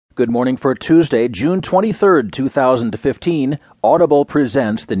Good morning for Tuesday, June 23rd, 2015. Audible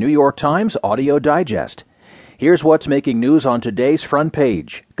presents the New York Times Audio Digest. Here's what's making news on today's front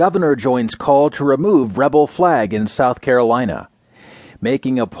page. Governor joins call to remove rebel flag in South Carolina.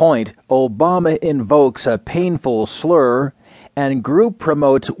 Making a point, Obama invokes a painful slur, and group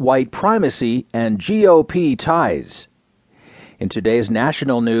promotes white primacy and GOP ties. In today's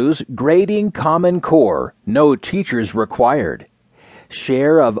national news, grading Common Core, no teachers required.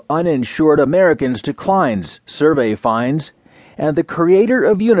 Share of uninsured Americans declines, survey finds, and the creator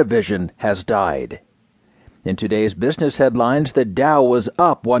of Univision has died. In today's business headlines, the Dow was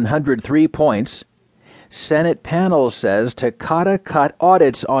up 103 points. Senate panel says Takata cut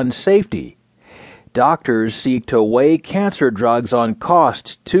audits on safety. Doctors seek to weigh cancer drugs on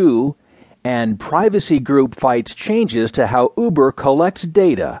costs, too. And privacy group fights changes to how Uber collects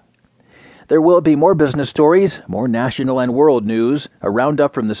data. There will be more business stories, more national and world news, a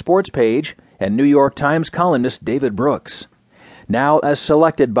roundup from the sports page, and New York Times columnist David Brooks. Now, as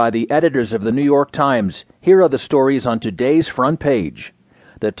selected by the editors of the New York Times, here are the stories on today's front page.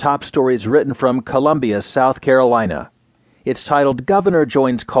 The top stories written from Columbia, South Carolina. It's titled, Governor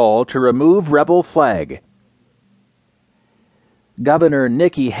Joins Call to Remove Rebel Flag. Governor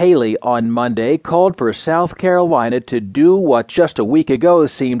Nikki Haley on Monday called for South Carolina to do what just a week ago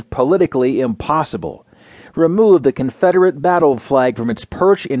seemed politically impossible: remove the Confederate battle flag from its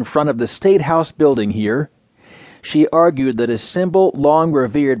perch in front of the State House building here. She argued that a symbol long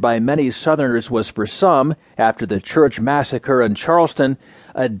revered by many Southerners was for some, after the church massacre in Charleston,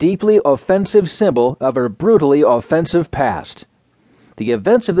 a deeply offensive symbol of a brutally offensive past. The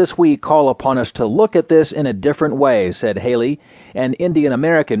events of this week call upon us to look at this in a different way, said Haley, an Indian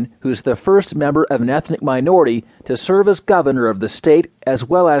American who's the first member of an ethnic minority to serve as governor of the state, as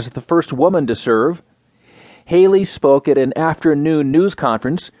well as the first woman to serve. Haley spoke at an afternoon news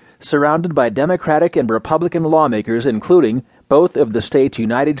conference surrounded by Democratic and Republican lawmakers, including both of the state's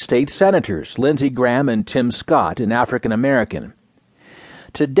United States Senators, Lindsey Graham and Tim Scott, an African American.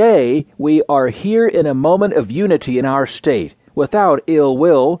 Today, we are here in a moment of unity in our state, without ill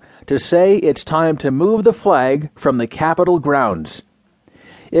will, to say it's time to move the flag from the Capitol grounds.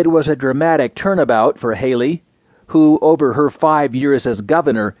 It was a dramatic turnabout for Haley, who, over her 5 years as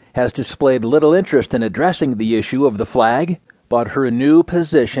governor, has displayed little interest in addressing the issue of the flag, but her new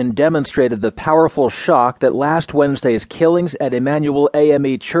position demonstrated the powerful shock that last Wednesday's killings at Emmanuel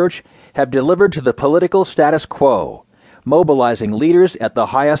AME Church have delivered to the political status quo, mobilizing leaders at the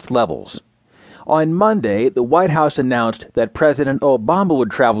highest levels. On Monday, the White House announced that President Obama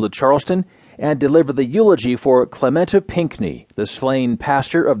would travel to Charleston and deliver the eulogy for Clementa Pinckney, the slain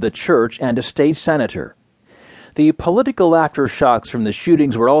pastor of the church and a state senator. The political aftershocks from the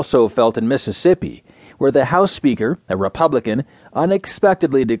shootings were also felt in Mississippi, where the House Speaker, a Republican,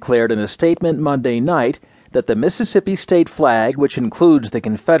 unexpectedly declared in a statement Monday night that the Mississippi state flag, which includes the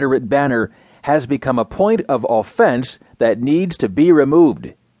Confederate banner, has become a point of offense that needs to be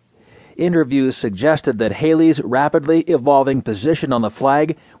removed. Interviews suggested that Haley's rapidly evolving position on the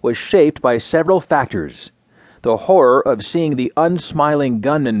flag was shaped by several factors: the horror of seeing the unsmiling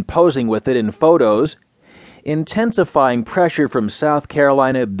gunman posing with it in photos, intensifying pressure from South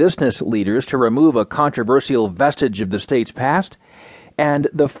Carolina business leaders to remove a controversial vestige of the state's past, and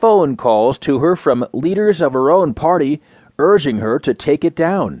the phone calls to her from leaders of her own party urging her to take it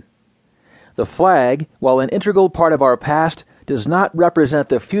down. The flag, while an integral part of our past, does not represent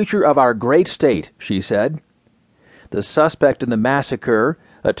the future of our great state, she said. The suspect in the massacre,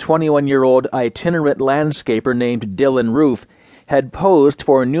 a 21-year-old itinerant landscaper named Dylan Roof, had posed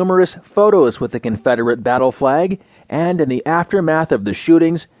for numerous photos with the Confederate battle flag, and in the aftermath of the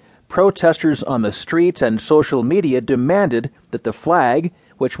shootings, protesters on the streets and social media demanded that the flag,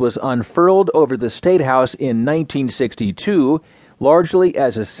 which was unfurled over the State House in 1962, largely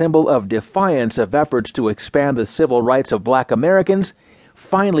as a symbol of defiance of efforts to expand the civil rights of black Americans,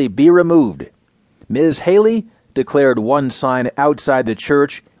 finally be removed. Ms. Haley declared one sign outside the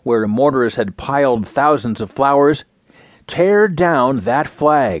church, where mourners had piled thousands of flowers, "Tear down that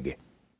flag."